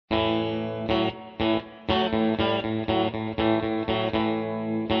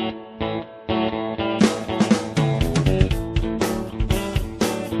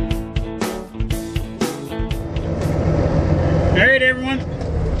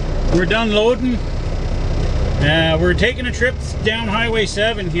We're done loading. We're taking a trip down Highway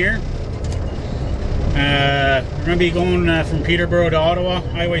 7 here. We're going to be going from Peterborough to Ottawa,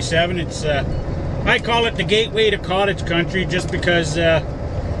 Highway 7. It's I call it the gateway to cottage country just because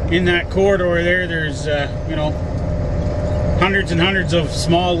in that corridor there's you know, hundreds and hundreds of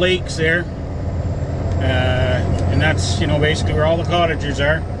small lakes there. And that's, you know, basically where all the cottagers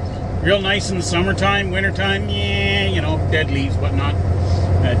are. Real nice in the summertime. Wintertime, yeah, you know, dead leaves, whatnot.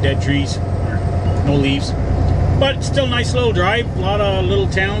 Dead trees, or no leaves. But still nice little drive. A lot of little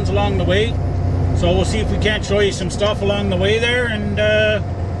towns along the way. So we'll see if we can't show you some stuff along the way there, and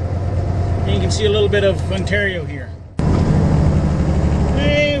you can see a little bit of Ontario here.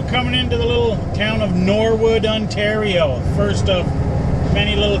 Hey, we're coming into the little town of Norwood, Ontario. First of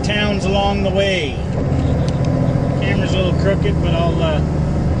many little towns along the way. Camera's a little crooked, but I'll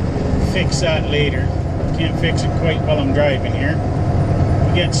fix that later. Can't fix it quite while I'm driving here. If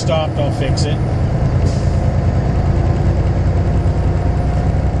we get stopped, I'll fix it.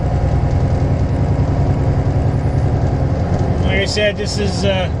 Like I said, this is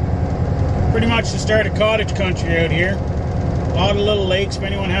pretty much the start of cottage country out here. A lot of little lakes. If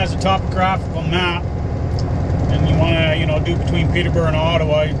anyone has a topographical map and you want to, you know, do between Peterborough and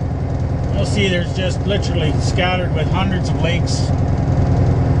Ottawa, you'll see there's just literally scattered with hundreds of lakes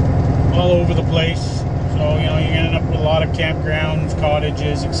all over the place. So, you know, you end up with a lot of campgrounds,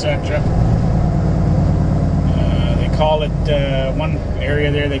 cottages, etc. They call it, one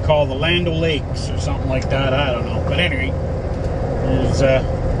area there they call the Land O'Lakes or something like that. I don't know. But anyway,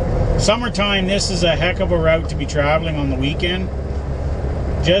 there's summertime. This is a heck of a route to be traveling on the weekend.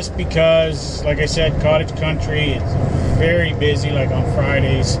 Just because, like I said, cottage country, it's very busy, like on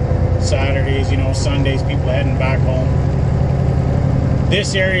Fridays, Saturdays, you know, Sundays, people heading back home.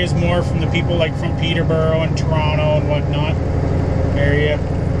 This area is more from the people like from Peterborough and Toronto and whatnot area.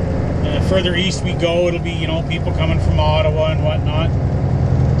 Further east we go, it'll be, you know, people coming from Ottawa and whatnot.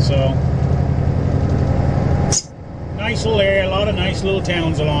 So, nice little area, a lot of nice little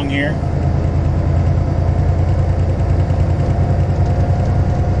towns along here.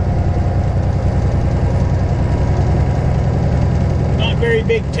 Very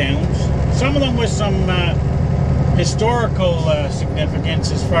big towns, some of them with some historical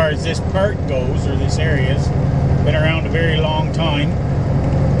significance as far as this part goes, or this area's been around a very long time.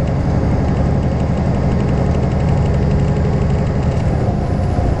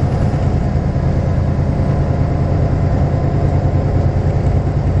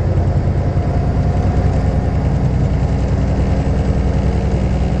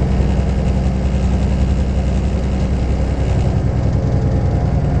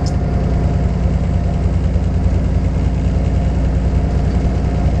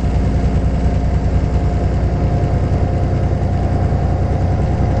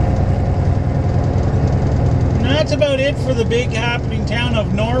 That's about it for the big happening town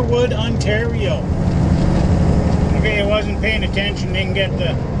of Norwood, Ontario. Okay, I wasn't paying attention, didn't get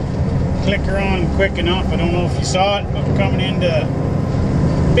the clicker on quick enough. I don't know if you saw it, but we're coming into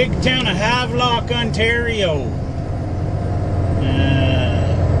big town of Havelock, Ontario.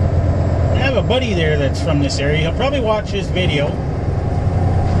 I have a buddy there that's from this area. He'll probably watch this video,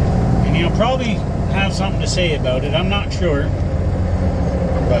 and he'll probably have something to say about it. I'm not sure.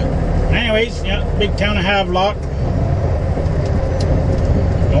 But anyways, yeah, big town of Havelock.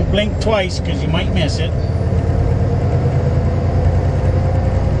 Don't blink twice because you might miss it.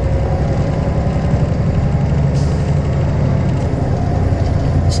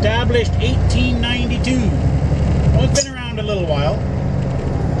 Established 1892. Well, it's been around a little while.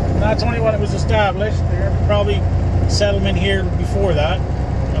 That's only when it was established. There's probably settlement here before that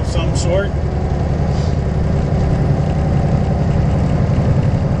of some sort.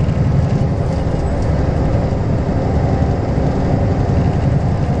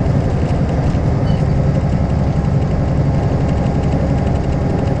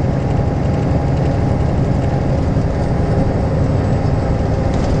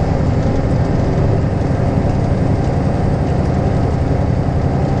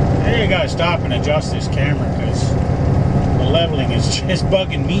 Stop and adjust this camera because the leveling is just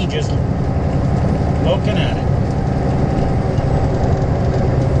bugging me just looking at it.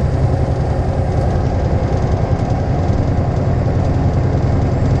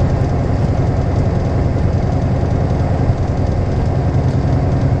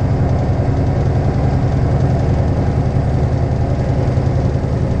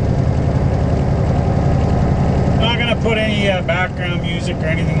 Put any background music or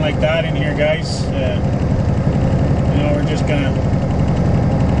anything like that in here, guys. You know, we're just gonna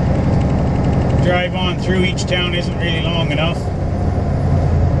drive on through. Each town isn't really long enough.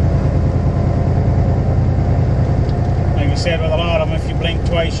 I said, with a lot of them, if you blink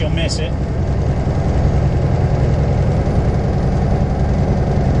twice, you'll miss it.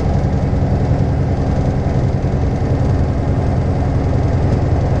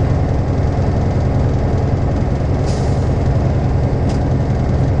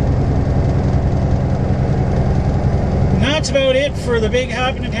 And that's about it for the big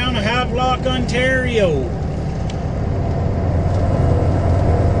happening town of Havelock, Ontario.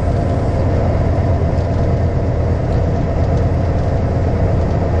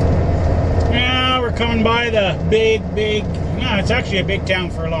 Coming by the no, it's actually a big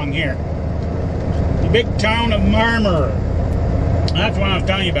town for along here. The big town of Marmor. That's what I was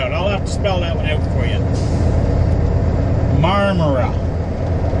telling you about. I'll have to spell that one out for you. Marmora.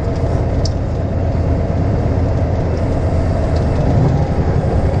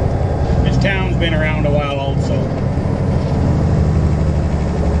 This town's been around a while also.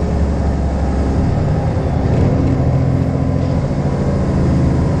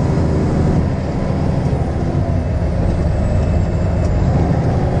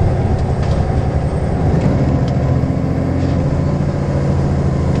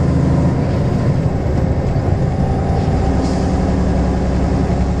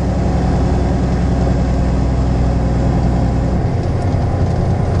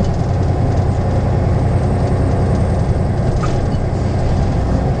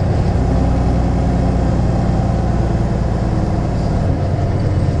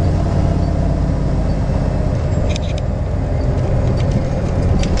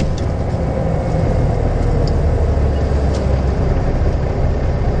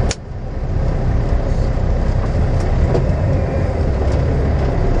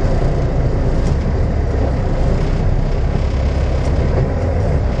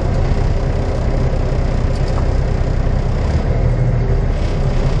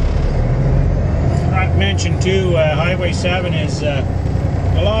 Too, Highway 7 is a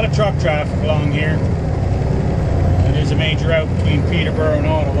lot of truck traffic along here. It is a major route between Peterborough and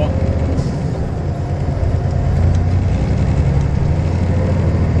Ottawa.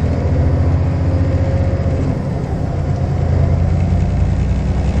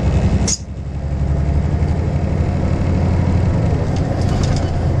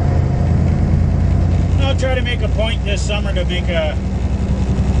 I'll try to make a point this summer to make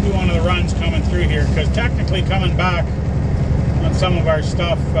do one of the runs coming through here, because technically coming back on some of our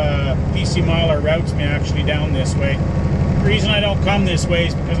stuff, PC Miler routes me actually down this way. The reason I don't come this way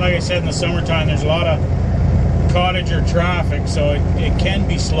is because, like I said, in the summertime there's a lot of cottager traffic, so it can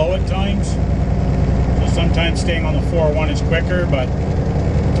be slow at times. So sometimes staying on the 401 is quicker, but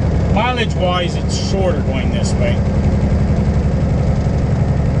mileage wise it's shorter going this way.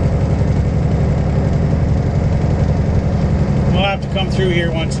 We'll have to come through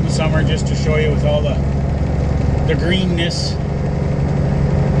here once in the summer just to show you with all the greenness.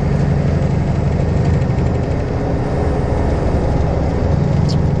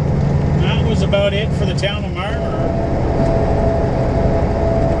 That was about it for the town of Marmor.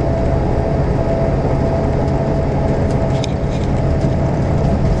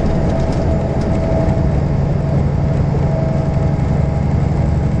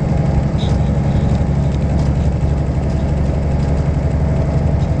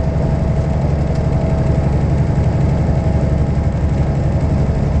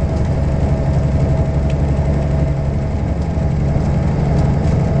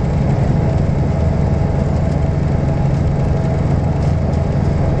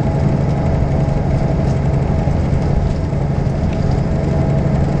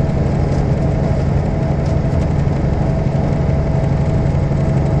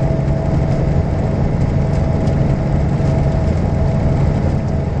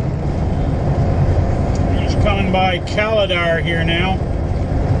 By Caladar here now.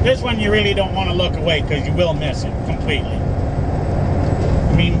 This one you really don't want to look away because you will miss it completely.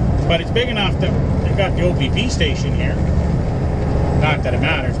 I mean, but it's big enough that they've got the OPP station here. Not that it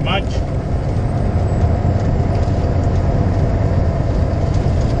matters much.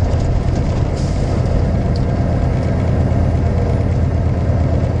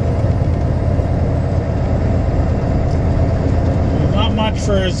 Not much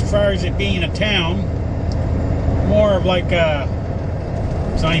for as far as it being a town. More of like a,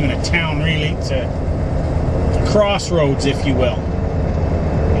 it's not even a town really, it's a crossroads, if you will.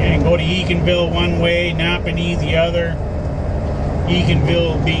 And go to Eganville one way, Napanee the other.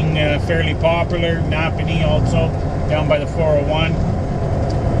 Eganville being fairly popular, Napanee also, down by the 401.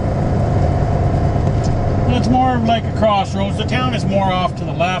 Well, it's more like a crossroads. The town is more off to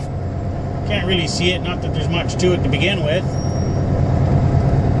the left. Can't really see it, not that there's much to it to begin with.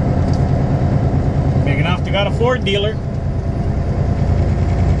 Big enough to got a Ford dealer.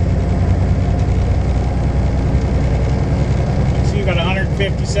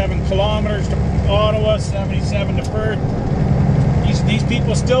 57 kilometers to Ottawa, 77 to Perth. These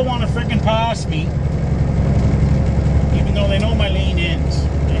people still want to frickin' pass me, even though they know my lane ends.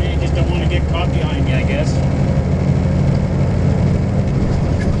 They just don't want to get caught behind me, I guess.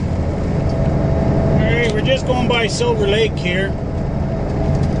 Alright, we're just going by Silver Lake here.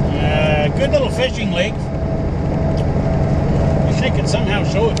 Good little fishing lake. I could somehow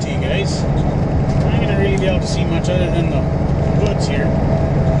show it to you guys. I'm not going to really be able to see much other than the woods here.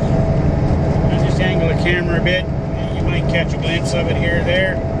 I'll just angle the camera a bit. You might catch a glimpse of it here or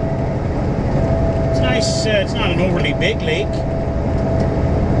there. It's nice. It's not an overly big lake.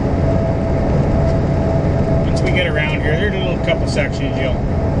 Once we get around here, there's a little couple sections you'll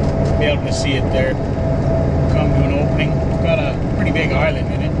be able to see it there. Come to an opening. It's got a pretty big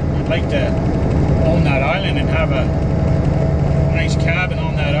island in it. I'd like to own that island and have a nice cabin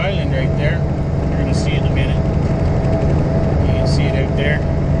on that island right there. You're going to see it in a minute. You can see it out there.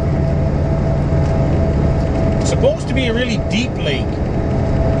 It's supposed to be a really deep lake.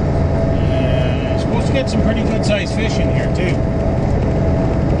 Supposed to get some pretty good sized fish in here too.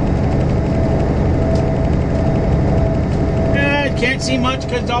 Can't see much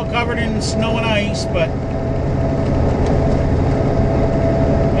because it's all covered in snow and ice, but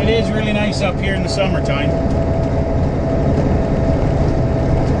it is really nice up here in the summertime.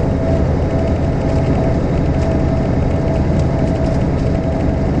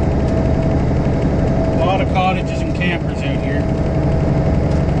 Cottages and campers out here.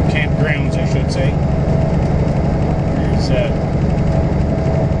 Campgrounds, I should say.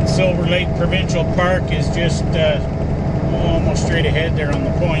 There's Silver Lake Provincial Park is just almost straight ahead there on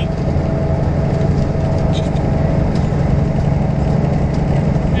the point.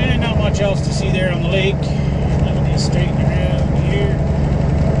 And not much else to see there on the lake. Let me just straighten around here.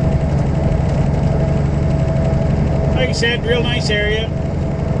 Like I said, real nice area.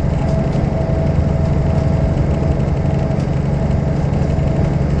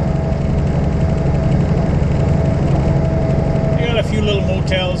 Little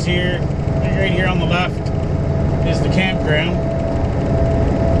motels here. Right here on the left is the campground.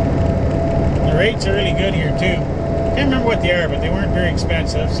 The rates are really good here too. Can't remember what they are, but they weren't very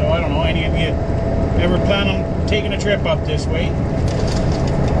expensive, so I don't know. Any of you ever plan on taking a trip up this way?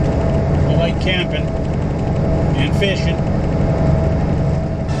 You like camping and fishing.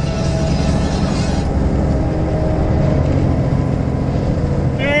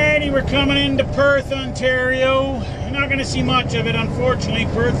 Alrighty, we're coming into Perth, Ontario. Not going to see much of it, unfortunately.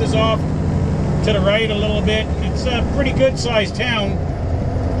 Perth is off to the right a little bit. It's a pretty good sized town.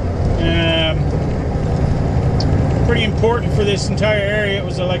 Pretty important for this entire area. It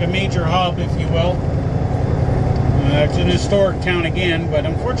was like a major hub, if you will. It's an historic town again, but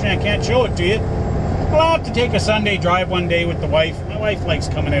unfortunately I can't show it to you. I'll have to take a Sunday drive one day with the wife. My wife likes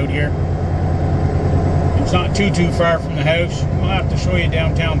coming out here. It's not too far from the house. We'll have to show you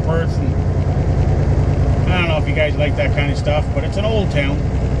downtown Perth. And I don't know if you guys like that kind of stuff, but it's an old town.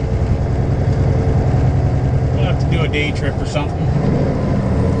 We'll have to do a day trip or something.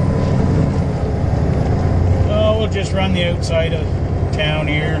 So we'll just run the outside of town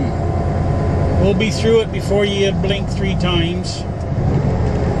here, and we'll be through it before you blink 3 times.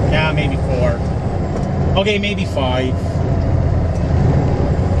 Yeah, maybe 4. Okay, maybe 5.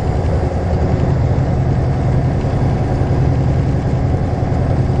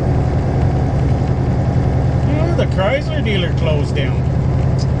 The Chrysler dealer closed down.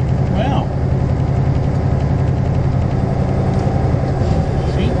 Wow.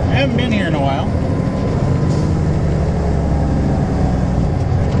 See, I haven't been here in a while.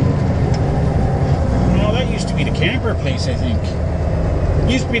 Well, that used to be the camper place, I think.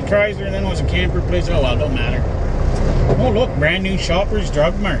 It used to be Chrysler and then it was a camper place. Oh well, don't matter. Oh look, brand new Shoppers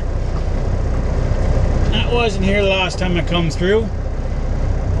Drug Mart. That wasn't here the last time I come through.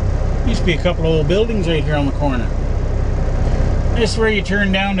 Used to be a couple of old buildings right here on the corner. This is where you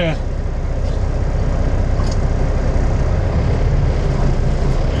turn down to... I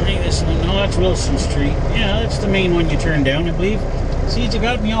think this one, no, that's Wilson Street. Yeah, that's the main one you turn down, I believe. See, it's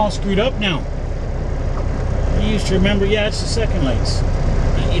got me all screwed up now. I used to remember, yeah, it's the second lights.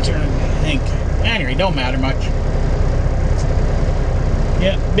 You turn, I think. Anyway, don't matter much.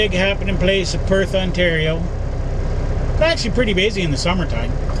 Yeah, big happening place of Perth, Ontario. It's actually pretty busy in the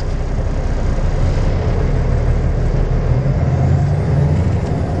summertime.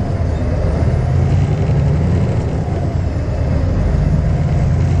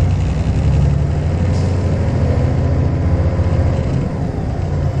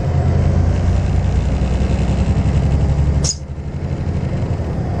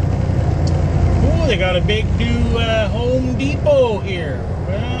 They got a big new Home Depot here.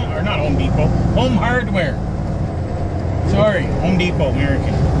 Home Depot. Home Hardware. Sorry, Home Depot,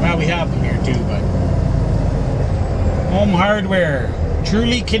 American. Well, we have them here too, but Home Hardware.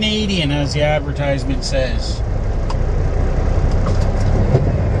 Truly Canadian, as the advertisement says.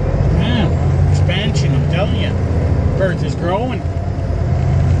 Man, expansion, I'm telling you. Perth is growing.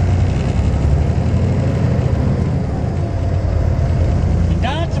 And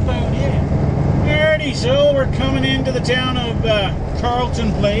that's about it. Alrighty, so we're coming into the town of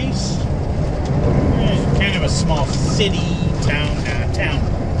Carlton Place. It's kind of a small city town.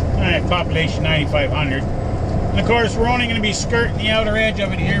 Population 9,500. And of course, we're only going to be skirting the outer edge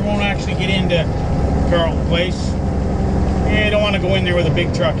of it here. Won't actually get into Carlton Place. Yeah, I don't want to go in there with a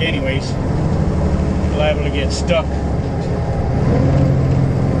big truck anyways. Liable to get stuck.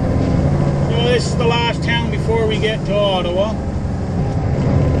 So this is the last town before we get to Ottawa.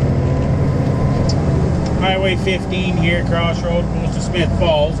 Highway 15 here, crossroad, goes to Smith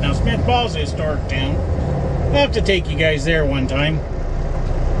Falls. Now Smith Falls is a historic town. I'll have to take you guys there one time.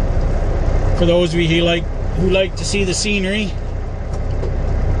 For those of you who like to see the scenery.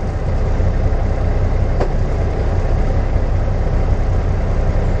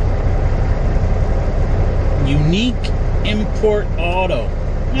 Unique Import Auto.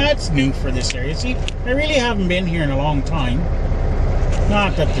 That's new for this area. See, I really haven't been here in a long time.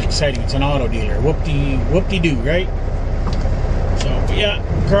 Not that exciting, it's an auto dealer. Whoop-de-doo, right? So, yeah,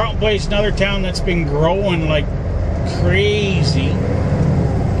 Carlton Place, another town that's been growing like crazy.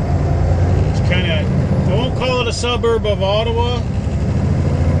 It's kind of, I won't call it a suburb of Ottawa.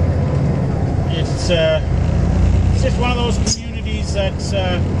 It's just one of those communities that's, you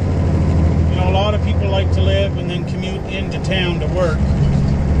know, a lot of people like to live and then commute into town to work.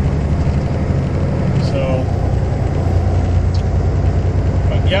 So,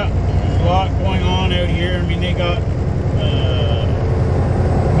 but yeah, there's a lot going on out here. I mean, they got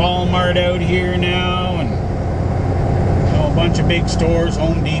Walmart out here now, and you know, a bunch of big stores,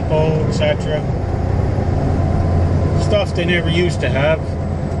 Home Depot, etc. Stuff they never used to have.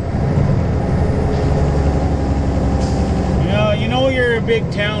 You know you're a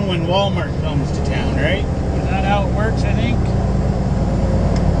big town when Walmart comes to town, right? Is that how it works, I think?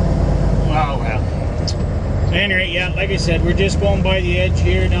 Oh, well. So anyway, yeah, like I said, we're just going by the edge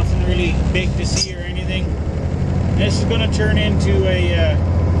here. Nothing really big to see or anything. This is going to turn into a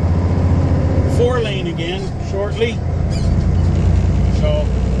 4-lane again shortly. So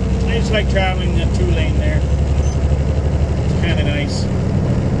I just like traveling the 2-lane there. It's kind of nice.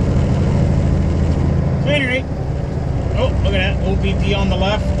 So anyway. Oh, look at that, OPP on the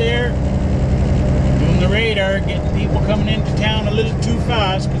left there. Doing the radar, getting people coming into town a little too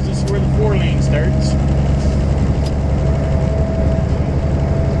fast because this is where the 4-lane starts.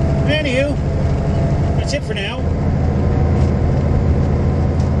 Anywho, that's it for now.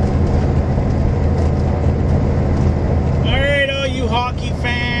 Alright, all you hockey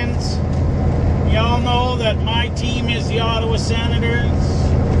fans, y'all know that my team is the Ottawa Senators.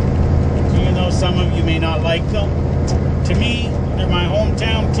 Even though some of you may not like them. To me, they're my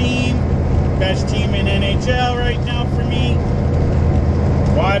hometown team. Best team in NHL right now for me.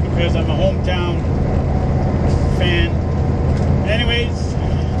 Why? Because I'm a hometown fan. Anyways,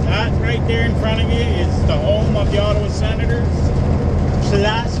 that right there in front of you is the home of the Ottawa Senators.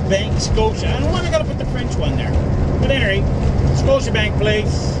 Place Bank Scotia. I don't want to gotta put the French one there. But anyway, Scotiabank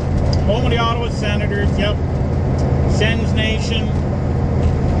Place. Home of the Ottawa Senators. Yep. Sens Nation.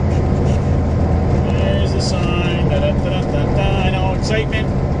 There's the sign. Da, da, da, da, da, da. I know, excitement.